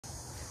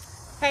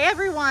Hey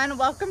everyone,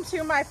 welcome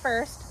to my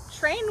first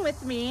Train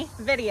With Me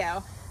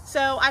video.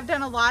 So I've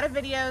done a lot of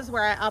videos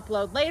where I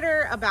upload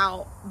later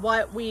about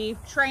what we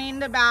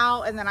trained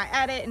about, and then I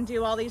edit and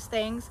do all these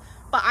things.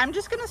 But I'm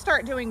just gonna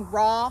start doing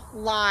raw,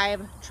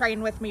 live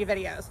Train With Me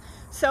videos.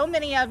 So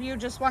many of you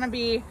just wanna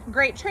be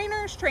great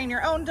trainers, train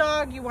your own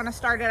dog, you wanna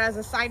start it as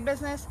a side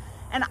business,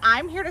 and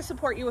I'm here to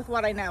support you with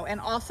what I know.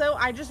 And also,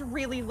 I just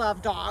really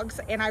love dogs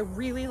and I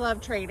really love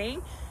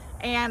training.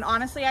 And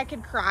honestly, I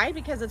could cry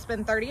because it's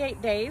been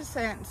 38 days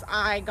since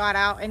I got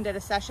out and did a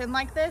session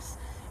like this.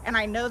 And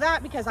I know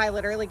that because I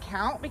literally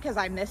count because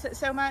I miss it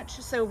so much.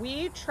 So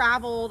we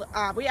traveled,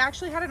 we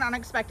actually had an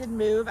unexpected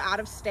move out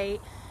of state.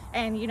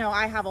 And you know,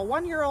 I have a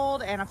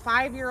 1-year-old and a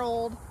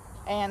 5-year-old,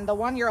 and the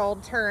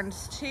 1-year-old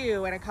turns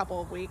 2 in a couple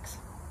of weeks.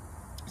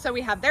 So we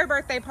had their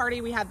birthday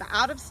party, we had the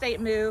out of state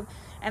move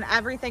and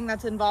everything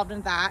that's involved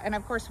in that. And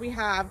of course we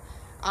have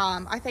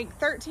I think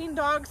 13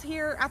 dogs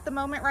here at the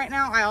moment right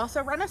now. I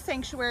also run a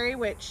sanctuary,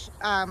 which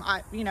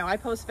I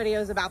post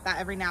videos about that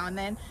every now and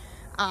then.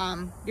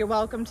 You're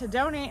welcome to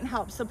donate and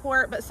help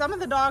support, but some of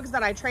the dogs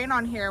that I train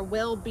on here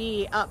will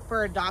be up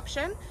for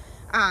adoption.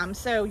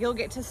 So you'll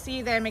get to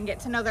see them and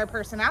get to know their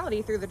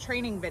personality through the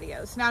training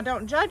videos. Now,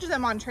 don't judge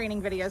them on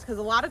training videos because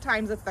a lot of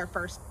times it's their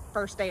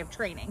first day of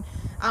training.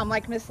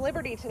 Like Miss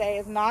Liberty today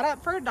is not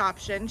up for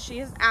adoption. She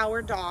is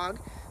our dog,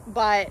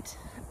 but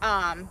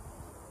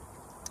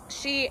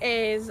she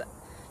is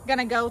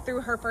gonna go through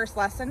her first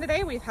lesson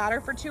today. We've had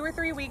her for 2 or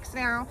 3 weeks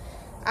now.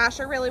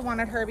 Asher really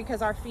wanted her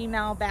because our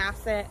female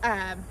Basset,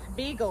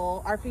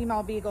 Beagle, our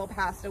female Beagle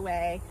passed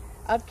away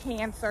of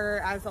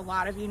cancer, as a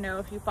lot of you know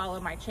if you follow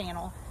my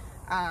channel.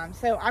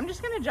 So I'm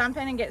just gonna jump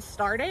in and get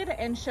started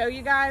and show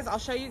you guys. I'll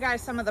show you guys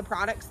some of the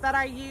products that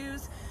I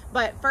use,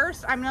 but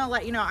first I'm gonna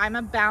let you know I'm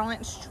a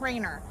balanced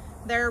trainer.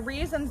 There are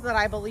reasons that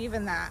I believe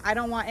in that. I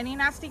don't want any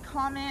nasty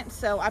comments,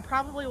 so I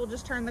probably will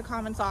just turn the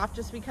comments off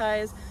just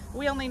because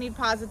we only need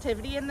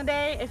positivity in the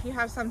day. If you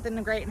have something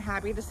great and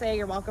happy to say,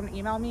 you're welcome to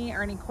email me,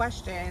 or any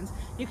questions,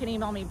 you can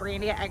email me,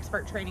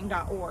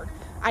 Brandi@experttraining.org.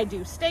 I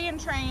do stay in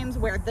trains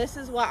where this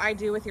is what I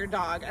do with your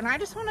dog, and I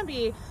just want to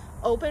be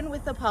open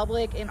with the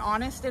public and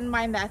honest in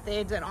my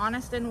methods and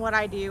honest in what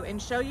I do and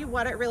show you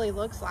what it really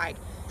looks like.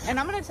 And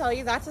I'm going to tell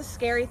you that's a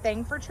scary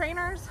thing for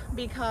trainers,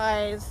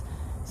 because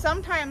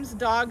sometimes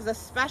dogs,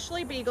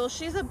 especially Beagles,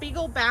 she's a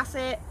Beagle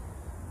Basset.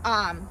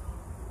 I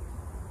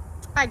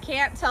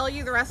can't tell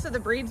you the rest of the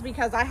breeds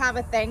because I have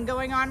a thing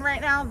going on right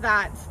now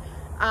that's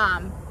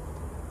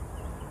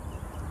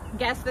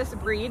guess this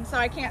breed, so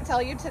I can't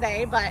tell you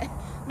today, but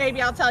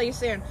maybe I'll tell you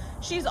soon.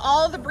 She's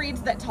all the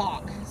breeds that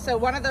talk, so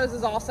one of those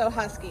is also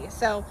Husky.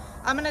 So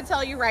I'm going to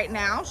tell you right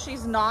now,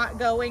 she's not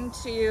going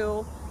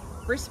to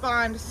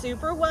respond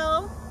super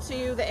well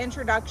to the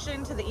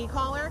introduction to the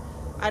ECollar.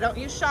 I don't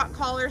use shock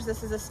collars.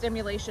 This is a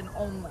stimulation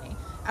only,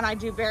 and I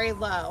do very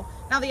low.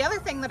 Now, the other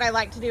thing that I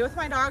like to do with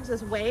my dogs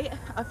is wait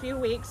a few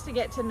weeks to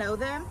get to know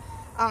them.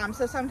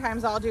 So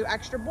sometimes I'll do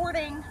extra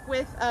boarding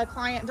with a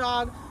client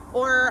dog,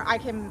 or I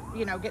can,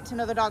 get to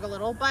know the dog a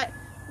little. But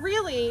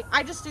really,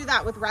 I just do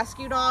that with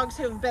rescue dogs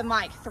who've been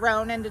like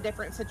thrown into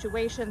different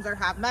situations or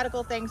have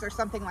medical things or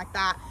something like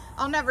that.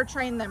 I'll never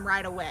train them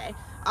right away.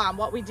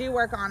 What we do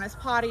work on is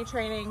potty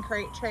training,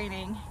 crate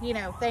training,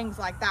 things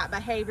like that,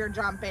 behavior,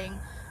 jumping,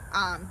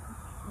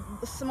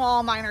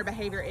 small minor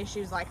behavior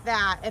issues like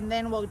that, and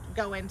then we'll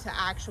go into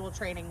actual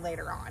training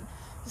later on.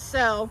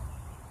 So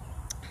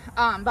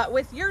but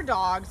with your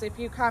dogs, if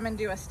you come and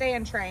do a stay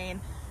and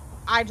train,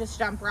 I just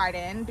jump right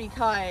in,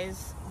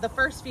 because the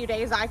first few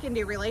days I can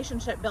do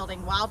relationship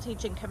building while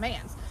teaching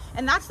commands.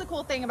 And that's the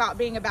cool thing about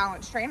being a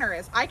balanced trainer,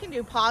 is I can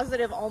do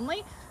positive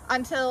only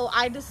until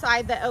I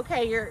decide that,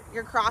 okay, you're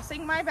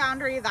crossing my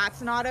boundary,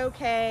 that's not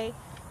okay.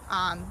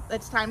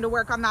 It's time to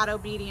work on that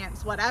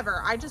obedience,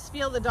 whatever. I just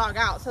feel the dog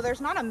out. So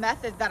there's not a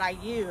method that I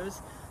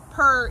use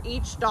per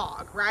each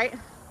dog, right?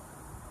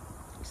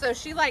 So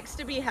she likes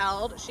to be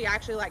held. She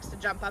actually likes to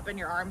jump up in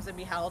your arms and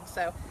be held.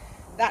 So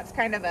that's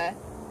kind of a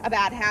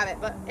bad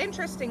habit, but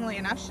interestingly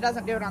enough, she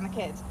doesn't do it on the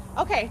kids.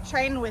 Okay,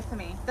 train with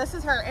me. This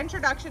is her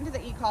introduction to the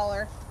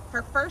ECollar,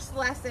 her first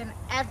lesson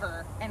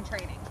ever in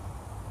training.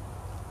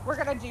 We're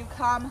gonna do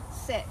come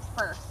sit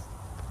first.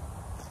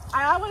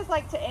 I always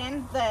like to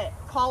end the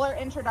collar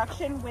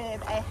introduction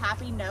with a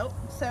happy note.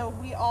 So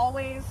we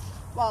always,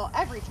 well,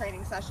 every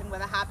training session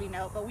with a happy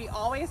note, but we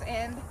always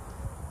end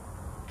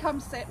come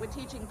sit with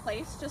teaching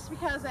place, just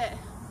because it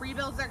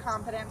rebuilds their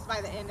confidence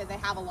by the end and they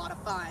have a lot of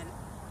fun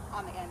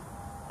on the end.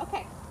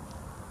 Okay,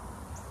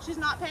 she's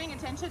not paying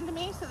attention to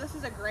me, so this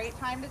is a great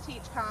time to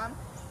teach come.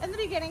 In the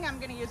beginning, I'm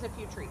going to use a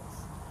few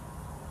treats.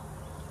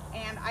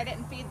 And I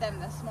didn't feed them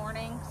this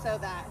morning, so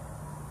that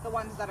the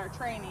ones that are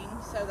training,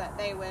 so that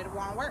they would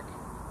want to work.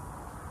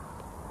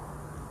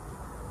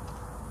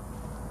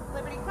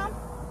 Liberty, come.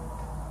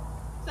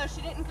 So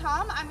she didn't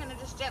come. I'm going to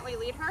just gently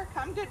lead her.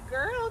 Come, good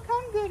girl.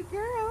 Come, good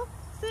girl.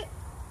 Sit.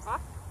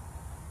 Off.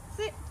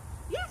 Sit.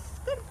 Yes,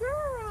 good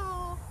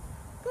girl.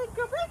 Good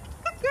girl.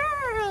 Good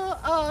girl.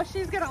 Oh,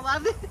 she's going to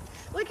love it.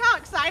 Look how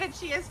excited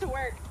she is to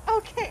work.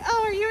 Okay.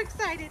 Oh, are you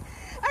excited?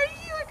 Are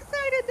you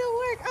excited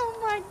to work?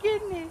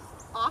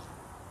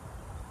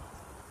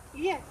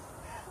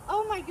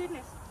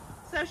 goodness.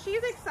 So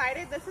she's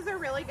excited. This is a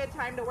really good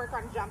time to work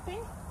on jumping.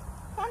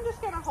 So I'm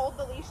just gonna hold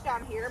the leash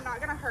down here. I'm not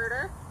gonna hurt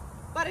her,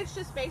 but it's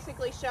just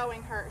basically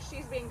showing her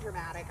she's being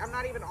dramatic. I'm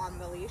not even on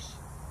the leash.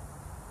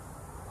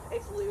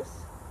 It's loose.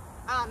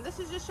 This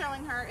is just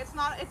showing her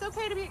it's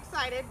okay to be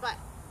excited, but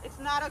it's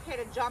not okay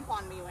to jump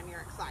on me when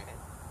you're excited.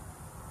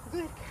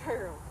 Good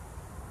girl.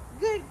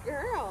 Good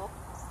girl.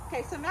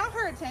 Okay, so now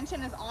her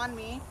attention is on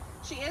me.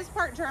 She is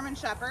part German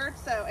Shepherd,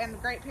 so,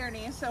 and Great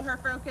Pyrenees, so her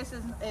focus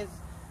is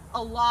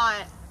a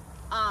lot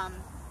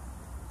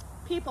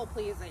people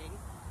pleasing.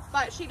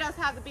 But she does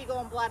have the Beagle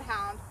and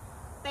Bloodhound.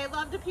 They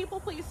love to people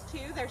please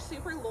too. They're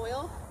super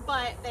loyal,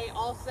 but they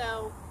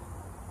also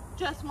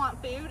just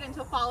want food and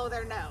to follow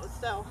their nose.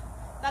 So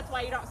that's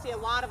why you don't see a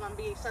lot of them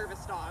be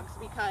service dogs,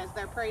 because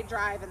their prey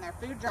drive and their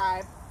food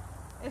drive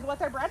is what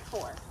they're bred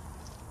for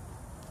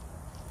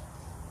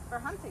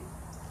hunting.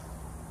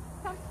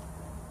 Come.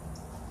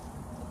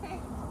 Okay.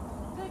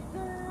 Good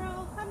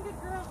girl. Come,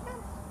 good girl.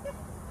 Come. Yes.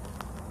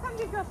 Come,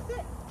 good girl.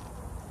 Sit.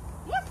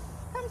 Yes.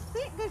 Come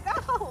sit. Good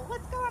girl.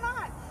 What's going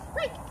on?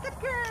 Great. Good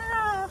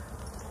girl.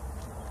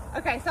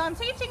 Okay, so I'm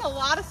teaching a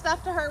lot of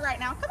stuff to her right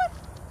now. Come on.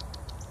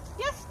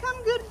 Yes.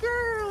 Come, good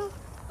girl.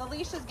 The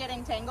leash is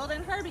getting tangled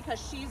in her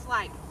because she's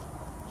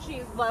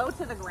low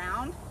to the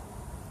ground.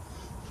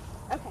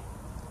 Okay.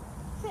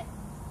 Sit.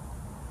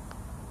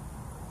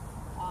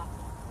 Off.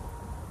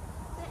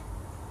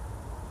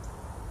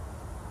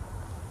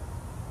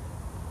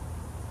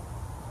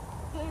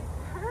 Good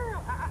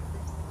girl.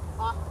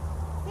 Off.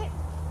 Sit.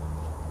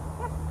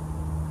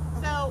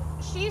 So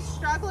she's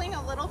struggling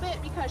a little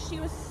bit because she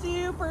was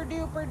super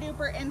duper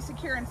duper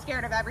insecure and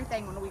scared of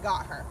everything when we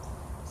got her.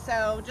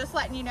 So just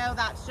letting you know,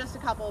 that's just a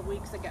couple of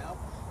weeks ago.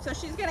 So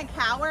she's gonna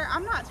cower.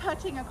 I'm not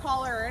touching a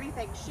collar or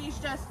anything. She's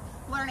just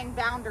learning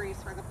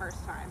boundaries for the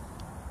first time.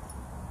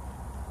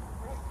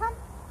 Right, come.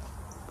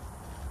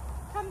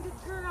 Come,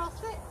 good girl.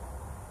 Sit.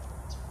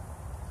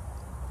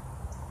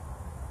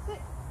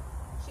 Sit.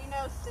 She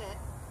knows sit.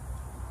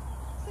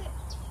 Sit.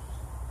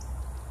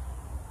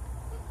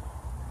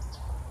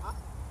 Up.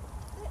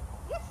 Sit.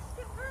 Yes,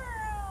 good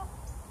girl.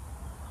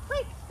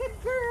 Great, good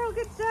girl.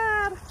 Good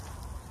job.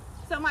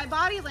 So my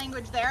body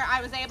language there,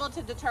 I was able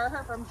to deter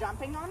her from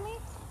jumping on me.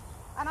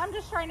 And I'm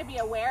just trying to be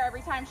aware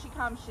every time she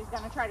comes, she's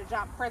going to try to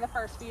jump for the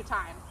first few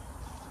times.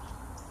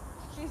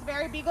 She's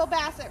very Beagle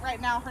Basset right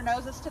now. Her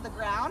nose is to the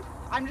ground.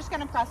 I'm just going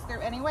to press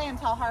through anyway and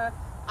tell her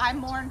I'm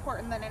more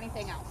important than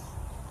anything else.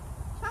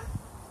 Come.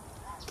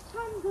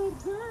 Come,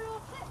 good girl.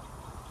 Sit.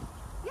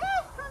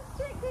 Yes, come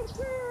sit, good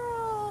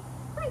girl.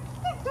 Great,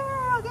 good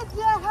girl. Good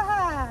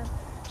job.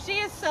 She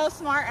is so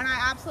smart, and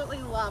I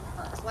absolutely love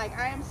her. Like,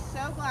 I am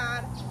so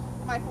glad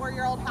my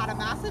 4-year-old had a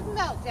massive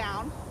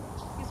meltdown.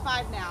 He's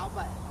 5 now,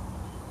 but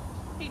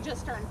he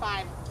just turned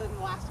 5 in the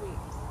last week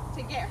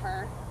to get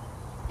her.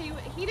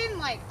 He didn't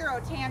like throw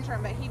a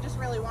tantrum, but he just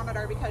really wanted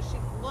her because she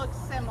looks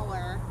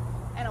similar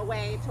in a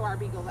way to our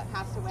Beagle that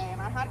passed away, and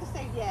I had to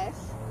say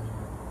yes.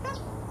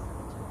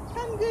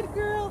 Come, good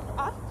girl.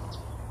 Off.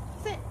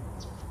 Sit.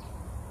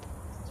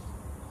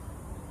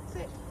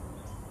 Sit.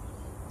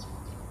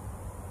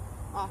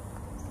 Off.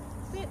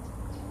 Sit.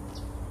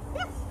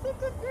 Yes, sit,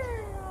 good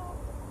girl.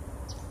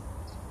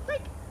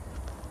 Great.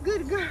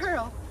 Good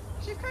girl.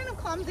 She's kind of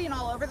clumsy and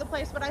all over the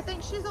place, but I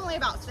think she's only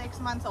about 6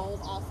 months old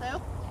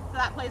also, so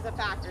that plays a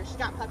factor. She's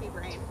got puppy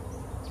brain.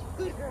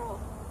 Good girl.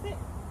 Sit.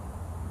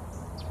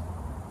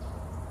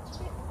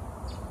 Sit.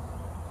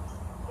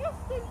 Yes,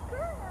 good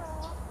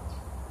girl.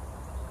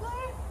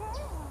 Good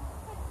girl.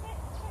 Sit,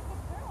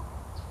 good girl.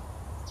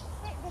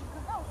 Sit, good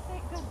girl.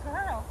 Sit, good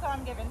girl. So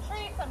I'm giving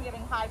treats. I'm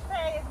giving high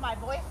praise. My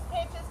voice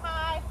pitch is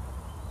high.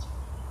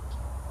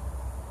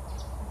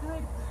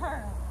 Good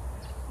girl.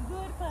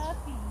 Good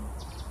puppy.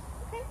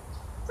 Okay.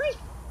 Great.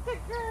 Good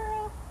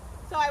girl.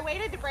 So I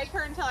waited to break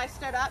her until I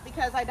stood up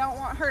because I don't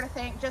want her to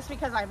think just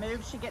because I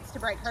moved she gets to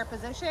break her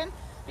position,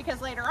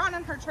 because later on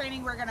in her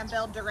training we're going to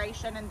build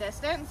duration and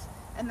distance,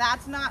 and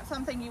that's not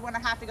something you want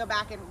to have to go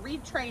back and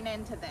retrain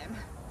into them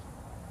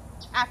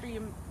after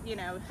you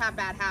know, have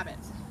bad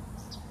habits.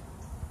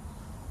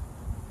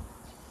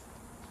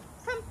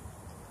 Come.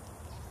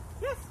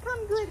 Yes,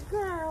 come, good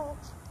girl.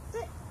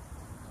 Sit.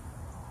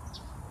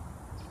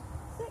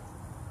 Sit.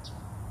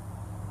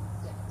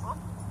 Sit. Off.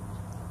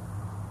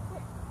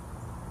 Sit.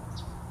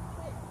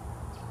 Sit.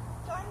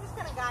 So I'm just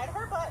going to guide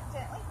her butt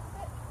gently.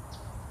 Sit.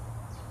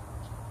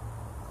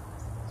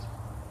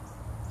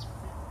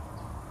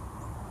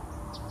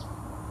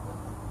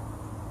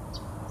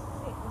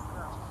 Sit, good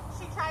girl.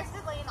 She tries to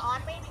lean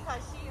on me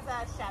because she's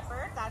a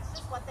shepherd. That's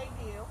just what they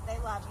do. They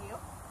love you.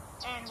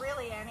 And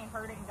really any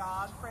herding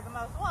dog for the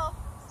most, well,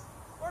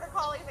 Border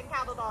Collies and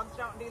cattle dogs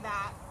don't do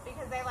that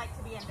because they like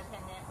to be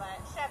independent, but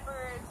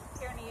Shepherds,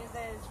 Pyrenees,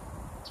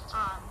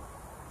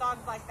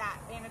 dogs like that,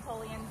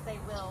 Anatolians, they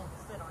will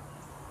sit on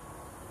you.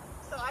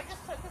 So I just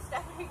took a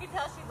step. You can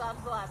tell she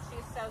loves love.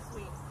 She's so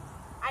sweet.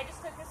 I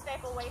just took a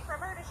step away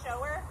from her to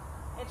show her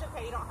it's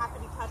okay. You don't have to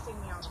be touching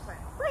me on the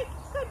front. Great,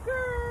 good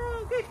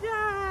girl, good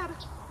job.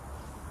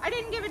 I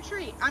didn't give a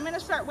treat. I'm gonna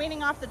start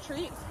weaning off the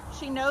treats.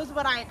 She knows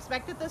what I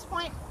expect at this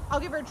point. I'll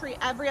give her a treat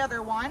every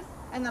other one,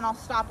 and then I'll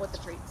stop with the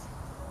treats.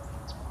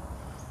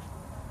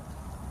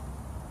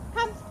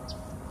 Come.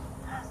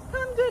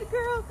 Come, good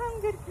girl.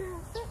 Come, good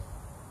girl. Sit.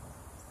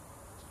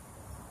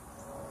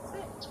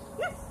 Sit.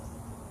 Yes.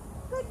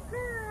 Good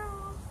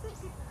girl.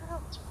 Sit, good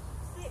girl.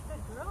 Sit,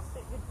 good girl.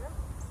 Sit, good girl.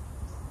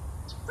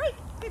 Break.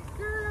 Good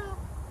girl.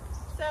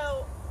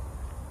 So,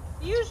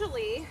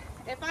 usually,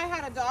 if I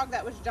had a dog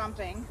that was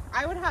jumping,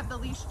 I would have the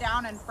leash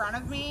down in front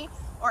of me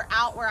or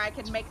out where I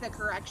could make the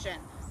correction.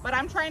 But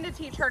I'm trying to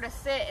teach her to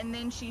sit and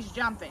then she's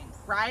jumping,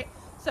 right?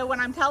 So when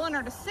I'm telling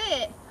her to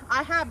sit,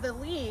 I have the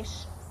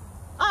leash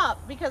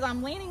up because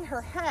I'm leaning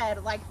her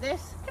head like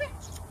this. Come here.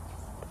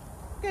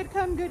 Good,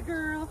 come, good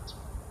girl.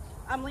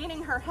 I'm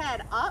leaning her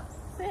head up,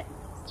 sit.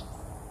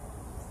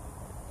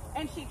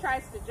 And she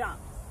tries to jump.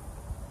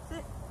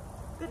 Sit,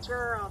 good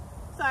girl.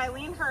 So I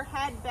lean her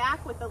head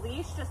back with the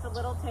leash, just a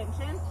little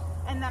tension,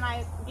 and then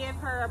I give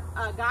her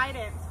a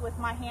guidance with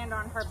my hand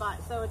on her butt.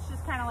 So it's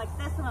just kind of like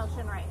this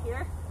motion right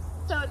here.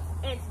 So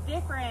it's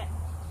different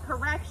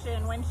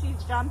correction when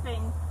she's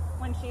jumping,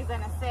 when she's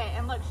in a sit.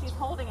 And look, she's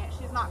holding it.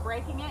 She's not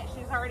breaking it.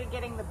 She's already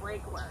getting the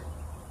break word.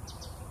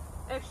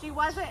 If she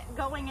wasn't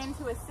going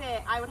into a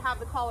sit, I would have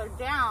the collar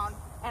down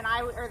and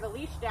or the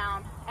leash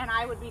down, and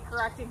I would be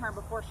correcting her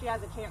before she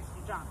has a chance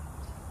to jump.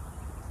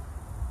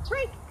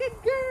 Break, good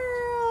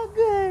girl,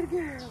 good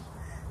girl.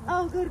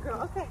 Oh, good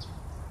girl. Okay,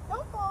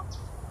 don't fall.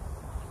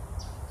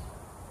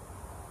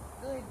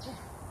 Good girl.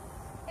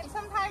 And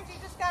sometimes you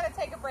just gotta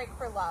take a break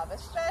for love,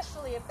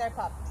 especially if they're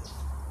puppies.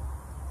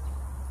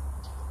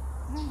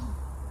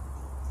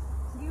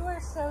 You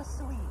are so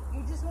sweet.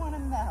 You just want to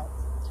melt.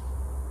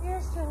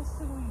 You're so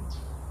sweet.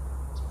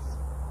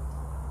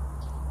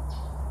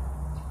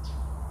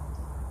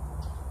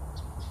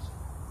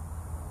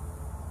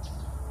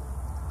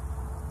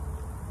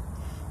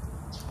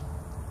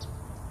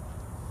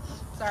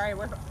 Sorry,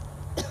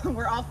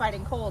 we're all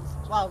fighting colds.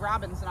 Well,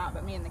 Robin's not,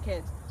 but me and the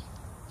kids.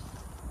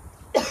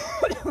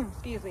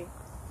 Excuse me.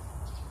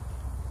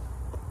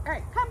 All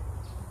right, come.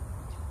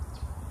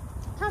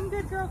 Come,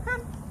 good girl,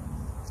 come.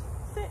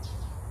 Sit.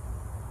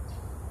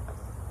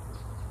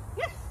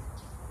 Yes.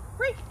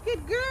 Break,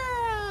 good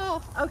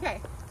girl.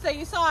 Okay, so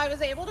you saw I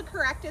was able to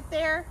correct it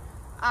there.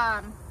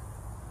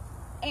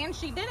 And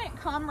she didn't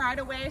come right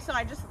away, so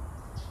I just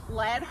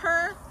led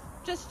her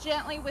just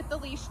gently with the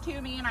leash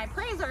to me, and I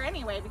praise her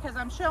anyway because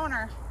I'm showing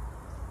her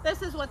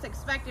this is what's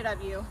expected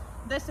of you.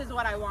 This is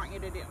what I want you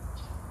to do.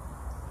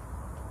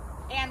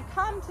 And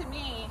come to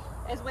me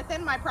is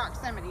within my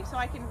proximity, so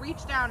I can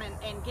reach down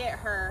and get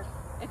her.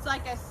 It's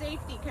like a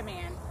safety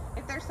command.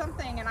 If there's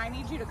something and I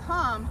need you to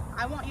come,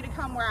 I want you to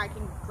come where I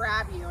can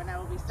grab you and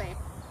it'll be safe,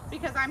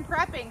 because I'm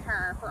prepping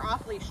her for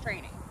off-leash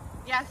training.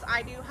 Yes,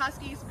 I do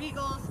Huskies,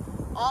 Beagles,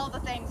 all the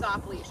things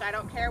off-leash. I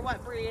don't care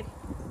what breed,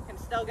 can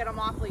still get them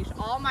off-leash.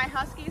 All my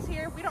Huskies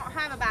here, we don't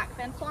have a back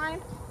fence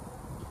line.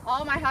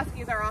 All my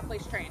Huskies are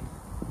off-leash trained.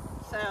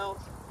 So,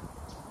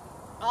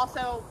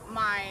 also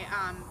my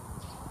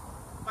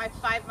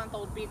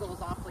 5-month-old Beagle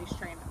is off-leash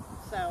trained.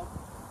 So,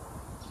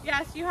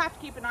 yes, you have to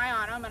keep an eye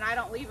on them, and I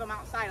don't leave them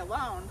outside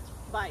alone,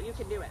 but you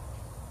can do it.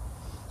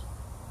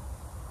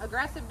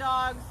 Aggressive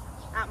dogs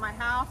at my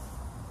house,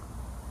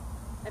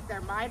 if they're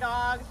my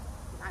dog,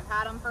 I've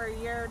had them for a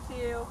year or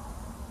two,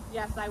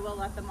 yes, I will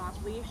let them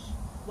off leash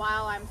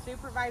while I'm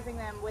supervising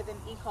them with an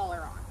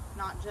ECollar on,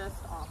 not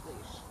just off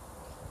leash.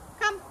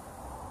 Come.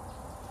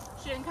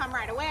 She didn't come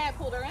right away. I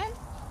pulled her in.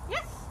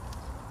 Yes.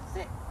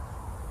 Sit.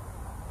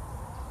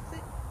 Sit.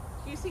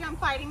 You see I'm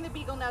fighting the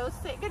Beagle nose.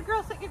 Sit, good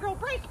girl,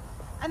 break.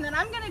 And then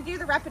I'm going to do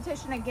the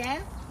repetition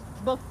again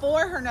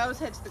before her nose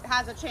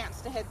has a chance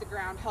to hit the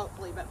ground,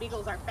 hopefully, but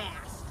Beagles are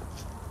fast.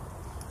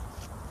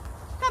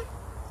 Come.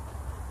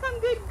 Come,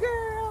 good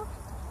girl.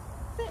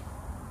 Sit.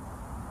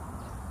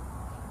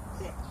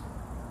 Sit.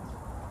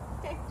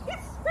 Okay,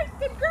 yes, break,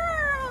 good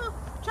girl.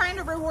 Trying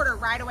to reward her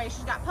right away.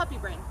 She's got puppy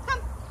brain.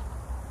 Come.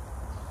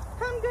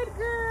 Come, good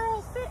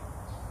girl. Sit.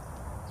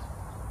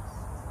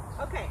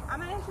 Okay, I'm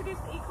going to introduce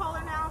the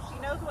ECollar now. She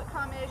knows what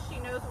come is. She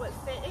knows what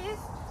sit is.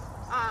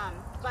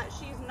 But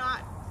she's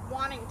not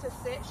wanting to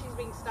sit. She's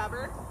being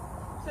stubborn.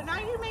 So now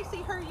you may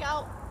see her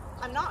yelp.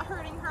 I'm not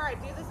hurting her. I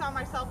do this on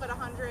myself at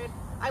 100.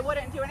 I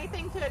wouldn't do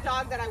anything to a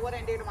dog that I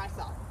wouldn't do to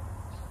myself.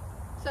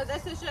 So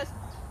this is just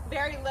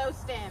very low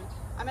stand.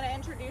 I'm going to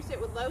introduce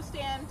it with low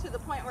stand to the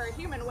point where a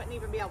human wouldn't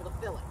even be able to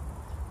feel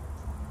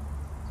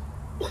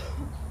it.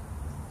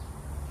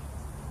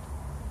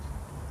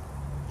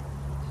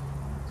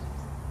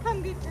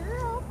 Come, good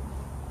girl.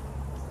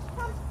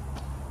 Come.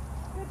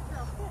 Good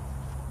girl. Sit.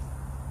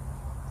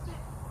 Sit.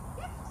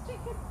 Yep. Sit,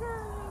 good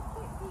girl.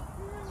 Sit, good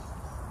girl.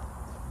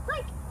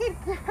 Break.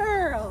 Good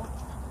girl.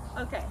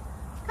 Okay.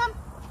 Come.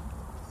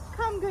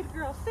 Come, good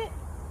girl. Sit.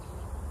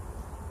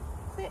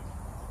 Sit.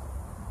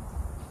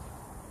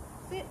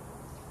 Sit.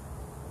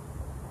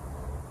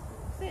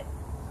 Sit.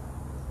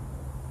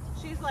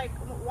 She's like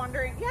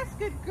wondering, yes,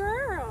 good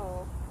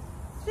girl.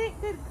 Sit,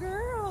 good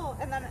girl.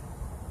 And then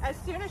as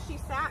soon as she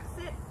sat,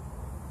 sit.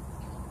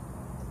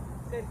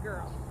 Good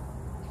girl.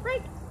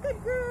 Break.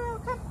 Good girl.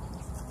 Come.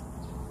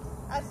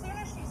 As soon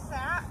as she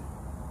sat,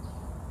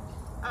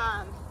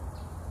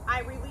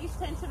 I release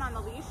tension on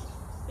the leash,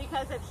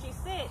 because if she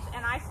sits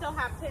and I still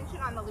have tension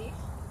on the leash,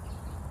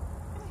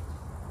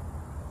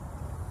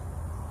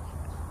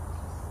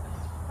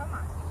 come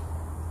on.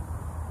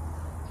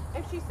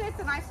 If she sits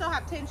and I still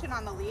have tension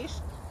on the leash,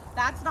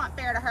 that's not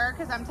fair to her,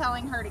 because I'm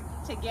telling her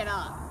to get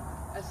up,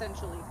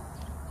 essentially.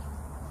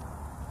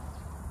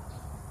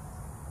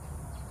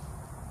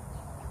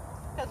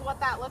 Because what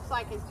that looks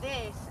like is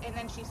this, and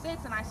then she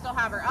sits and I still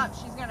have her up,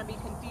 she's going to be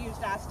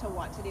confused as to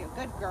what to do.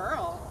 Good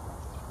girl.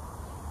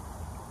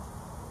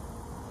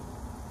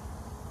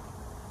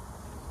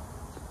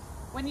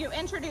 When you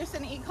introduce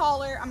an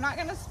e-collar, I'm not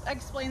going to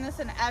explain this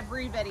in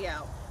every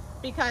video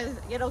because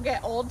it'll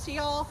get old to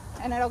y'all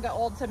and it'll get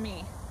old to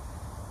me.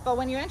 But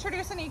when you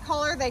introduce an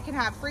e-collar, they can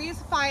have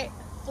freeze, fight,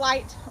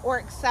 flight, or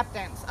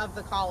acceptance of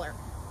the collar.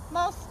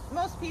 Most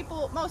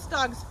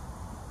dogs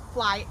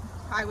flight,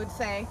 I would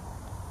say,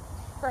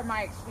 from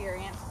my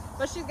experience.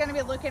 But she's going to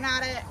be looking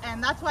at it,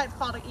 and that's why it's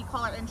called an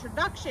e-collar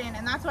introduction,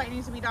 and that's why it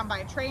needs to be done by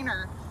a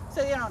trainer,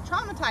 so you don't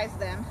traumatize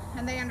them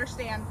and they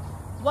understand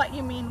what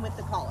you mean with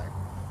the collar.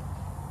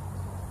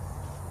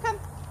 Come.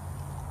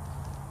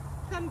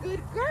 Come,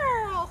 good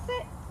girl.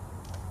 Sit.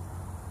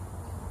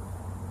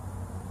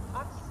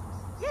 Up.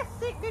 Yes,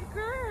 sit, good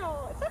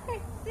girl. It's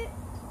okay. Sit.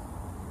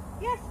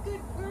 Yes,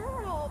 good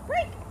girl.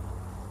 Break.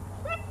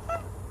 Break.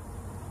 Come.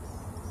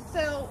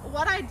 So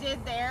what I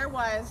did there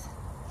was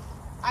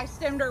I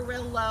stemmed her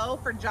real low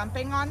for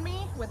jumping on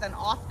me with an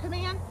off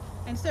command,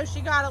 and so she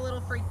got a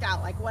little freaked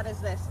out, like, what is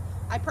this?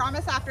 I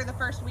promise after the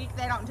first week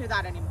they don't do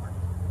that anymore.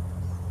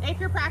 If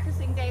you're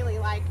practicing daily,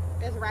 like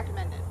is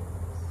recommended.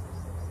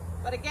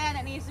 But again,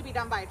 it needs to be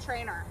done by a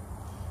trainer.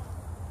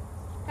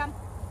 Come.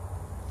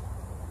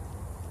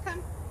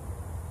 Come.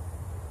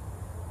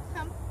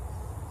 Come.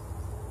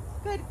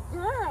 Good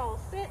girl.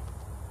 Sit.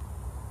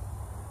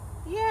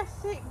 Yes,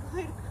 sit.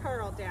 Good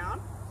girl.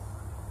 Down.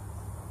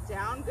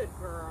 Down. Good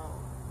girl.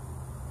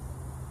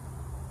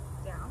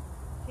 Down.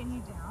 Can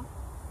you down?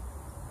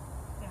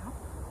 Down.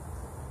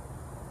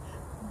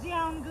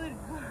 Down. Good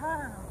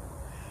girl.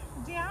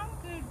 Down.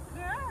 Good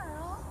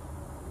girl.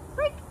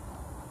 Break.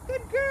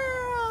 Good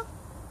girl.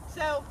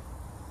 So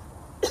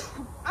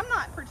I'm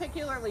not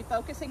particularly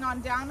focusing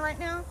on down right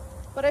now,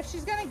 but if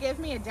she's going to give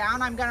me a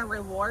down, I'm going to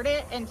reward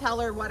it and tell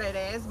her what it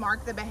is,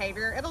 mark the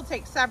behavior. It'll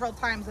take several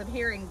times of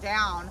hearing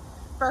down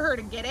for her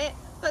to get it,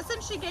 but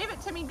since she gave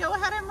it to me, go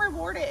ahead and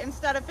reward it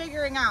instead of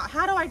figuring out,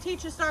 how do I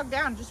teach this dog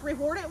down? Just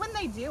reward it when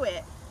they do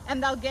it,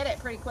 and they'll get it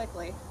pretty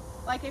quickly.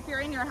 Like if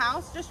you're in your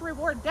house, just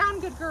reward down,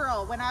 good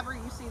girl, whenever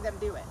you see them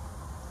do it.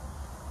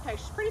 Okay,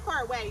 she's pretty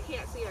far away, you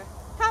can't see her.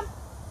 Come.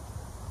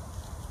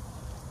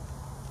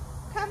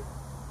 Come.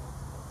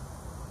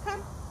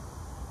 Come.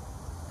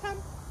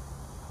 Come.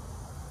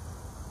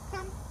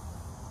 Come.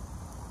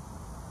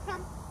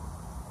 Come.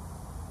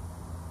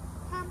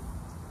 Come.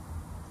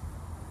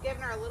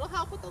 Giving her a little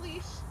help with the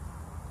leash.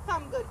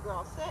 Come, good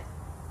girl, sit.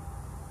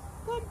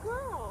 Good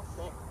girl,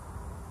 sit.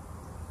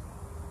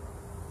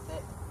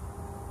 Sit.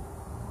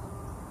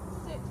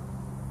 Sit.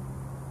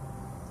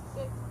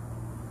 Sit.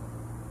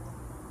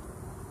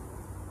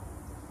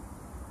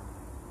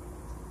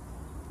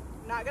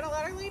 Not gonna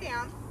let her lay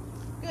down.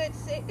 Good,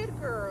 sit, good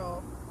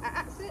girl.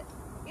 Sit.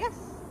 Yes.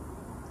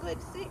 Good,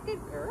 sit,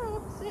 good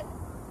girl. Sit.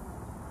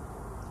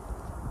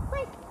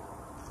 Break.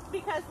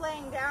 Because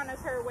laying down is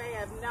her way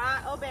of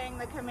not obeying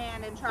the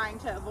command and trying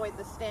to avoid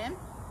the stim.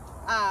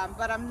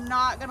 But I'm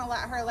not going to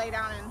let her lay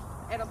down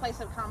in a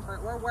place of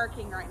comfort. We're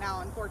working right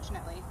now,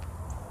 unfortunately.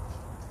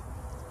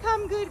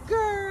 Come, good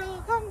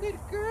girl. Come, good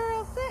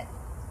girl. Sit.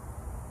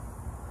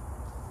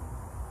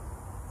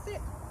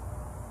 Sit.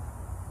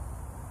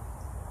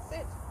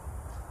 Sit.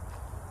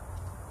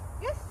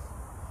 Yes.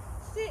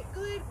 Sit,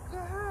 good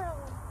girl.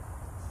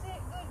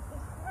 Sit, good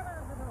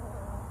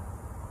girl.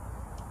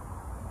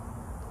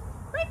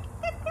 Break,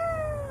 good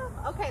girl.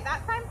 Okay,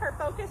 that time her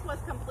focus was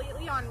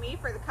completely on me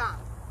for the come.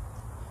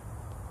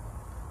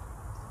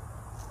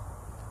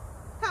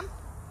 Come.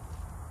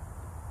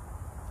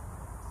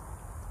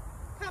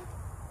 Come.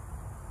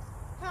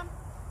 Come.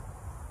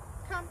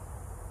 Come.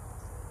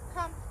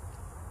 Come.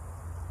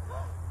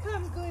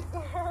 Come, good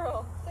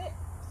girl. Sit.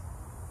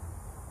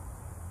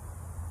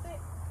 Sit.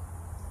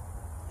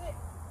 Sit.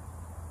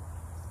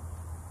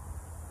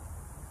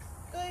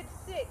 Good,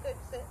 sit, good,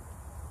 sit.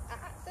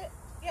 Sit.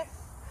 Yes.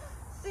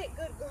 Sit,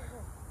 good girl.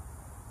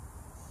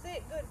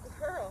 Sit, good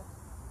girl.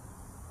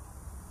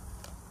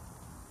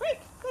 Break,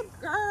 good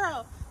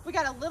girl. We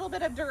got a little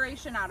bit of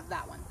duration out of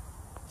that one.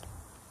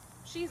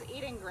 She's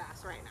eating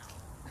grass right now.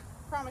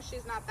 Promise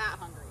she's not that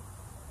hungry.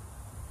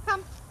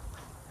 Come.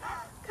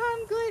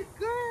 Come, good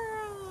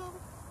girl.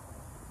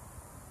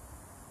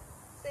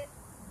 Sit.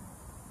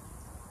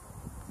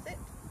 Sit.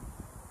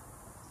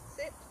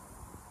 Sit.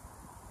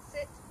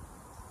 Sit.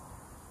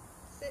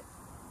 Sit.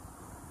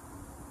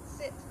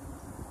 Sit.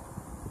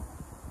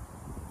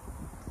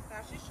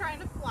 Now she's trying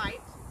to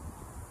flight.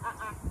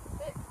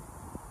 Sit.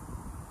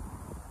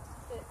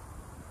 Sit.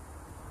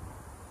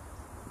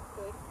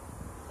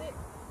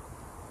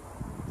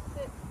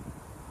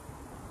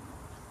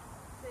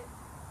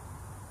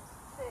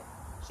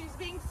 she's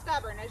being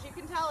stubborn. As you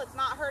can tell, it's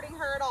not hurting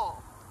her at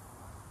all.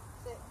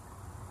 Sit.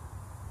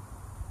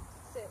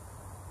 Sit.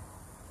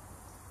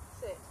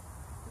 Sit.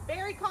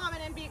 Very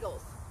common in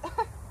beagles.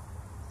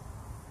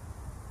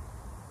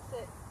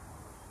 Sit.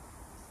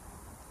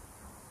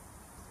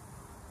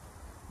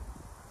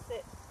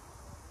 Sit.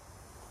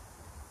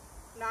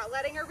 Not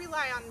letting her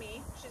rely on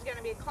me. She's going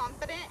to be a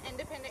confident,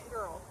 independent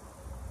girl.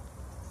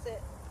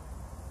 Sit.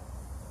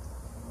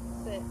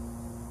 Sit.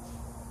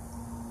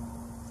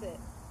 Sit.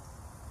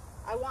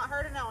 I want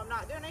her to know I'm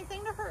not doing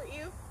anything to hurt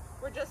you.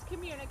 We're just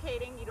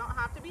communicating. You don't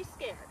have to be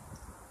scared.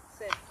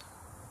 Sit.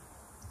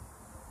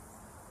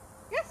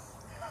 Yes.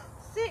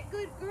 Sit,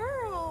 good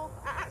girl.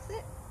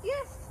 Sit.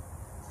 Yes.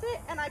 Sit.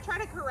 And I try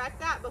to correct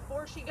that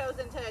before she goes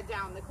into a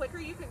down. The quicker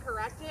you can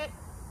correct it,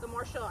 the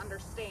more she'll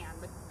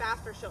understand. The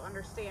faster she'll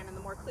understand, and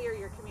the more clear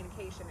your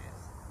communication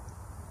is.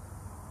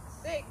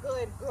 Sit,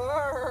 good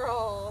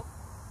girl.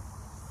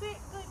 Sit,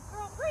 good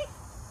girl. Great.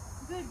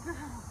 Good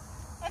girl.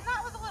 And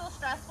that was a little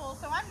stressful,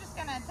 so I'm just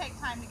gonna take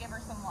time to give her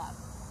some love.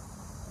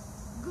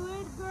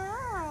 Good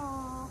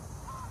girl.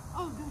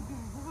 Oh, good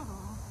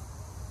girl.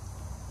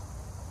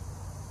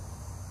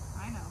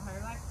 I know,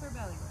 her likes her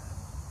belly rub.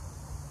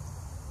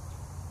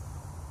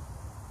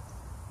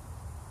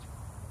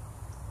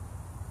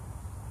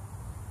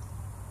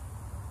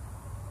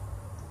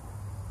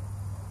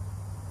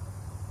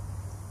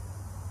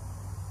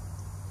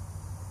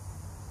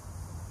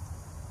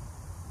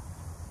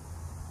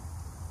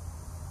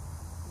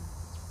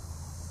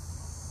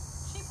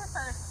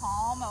 Prefers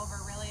calm over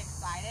really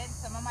excited.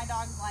 Some of my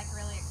dogs like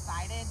really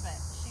excited, but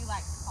she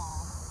likes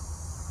calm.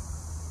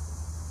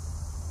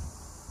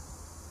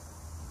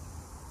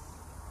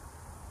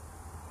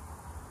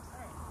 All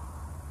right.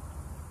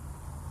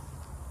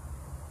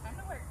 Time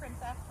to work,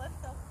 princess. Let's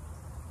go.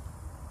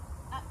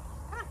 Up.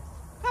 Come on.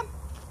 Come.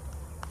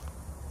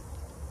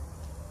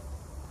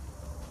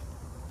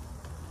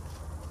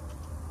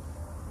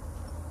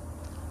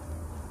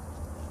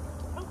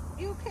 Oh,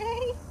 you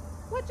okay?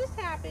 What just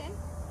happened?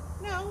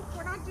 No,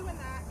 we're not doing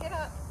that. Get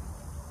up.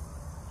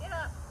 Get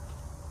up.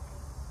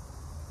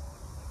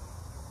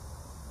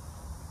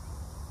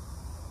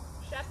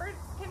 Shepherds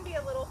can be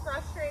a little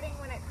frustrating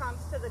when it comes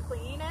to the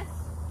cleanliness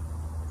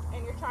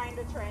and you're trying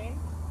to train,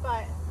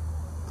 but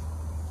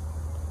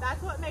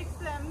that's what makes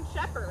them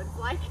shepherds.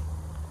 Like,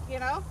 you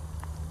know,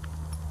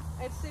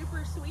 it's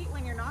super sweet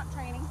when you're not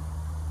training.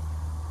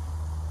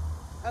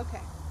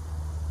 Okay.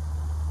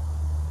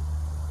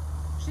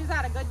 She's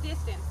at a good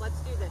distance. Let's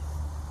do this.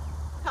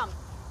 Come.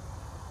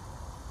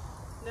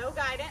 No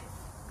guidance.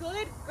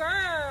 Good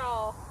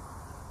girl.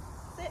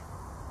 Sit.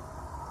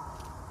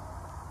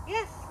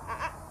 Yes.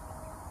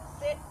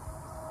 Sit.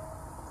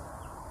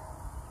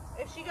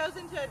 If she goes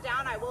into a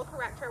down, I will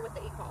correct her with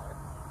the ECollar.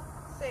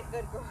 Sit,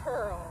 good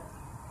girl.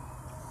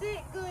 Sit,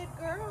 good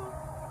girl.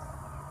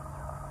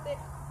 Sit.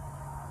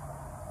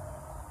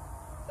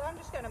 So I'm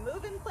just going to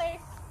move in place.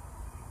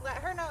 Let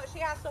her know that she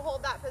has to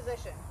hold that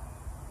position.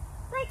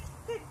 Right.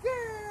 Good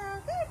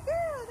girl. Good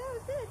girl. That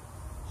was good.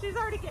 She's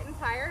already getting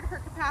tired. Her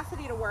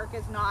capacity to work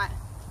is not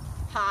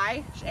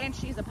high, and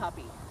she's a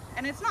puppy.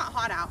 And it's not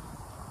hot out.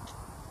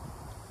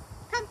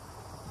 Come.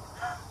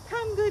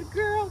 Come, good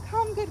girl.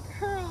 Come, good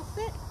girl.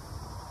 Sit.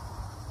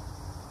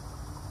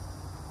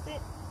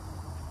 Sit.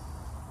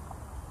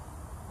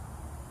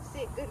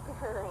 Sit, good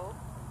girl.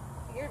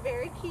 You're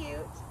very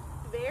cute.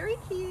 Very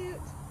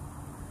cute.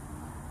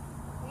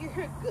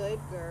 You're a good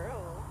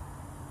girl.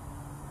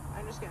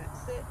 I'm just going to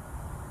sit.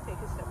 Take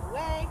a step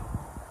away.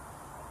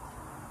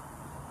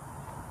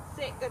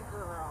 Sit, good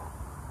girl.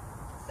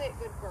 Sit,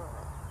 good girl.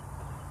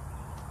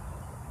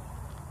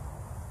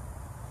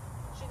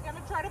 She's going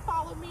to try to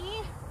follow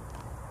me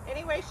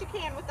any way she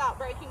can without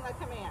breaking the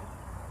command.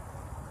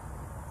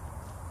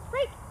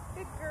 Break.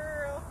 Good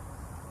girl.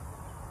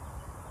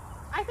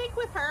 I think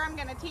with her, I'm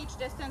going to teach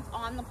distance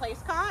on the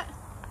place cot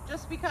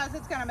just because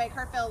it's going to make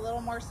her feel a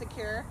little more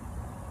secure.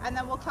 And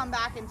then we'll come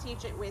back and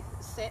teach it with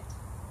sit.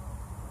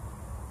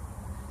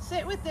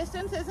 Sit with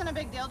distance isn't a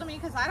big deal to me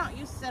because I don't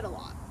use sit a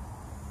lot.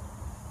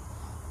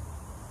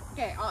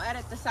 Okay, I'll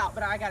edit this out,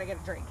 but I gotta get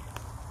a drink.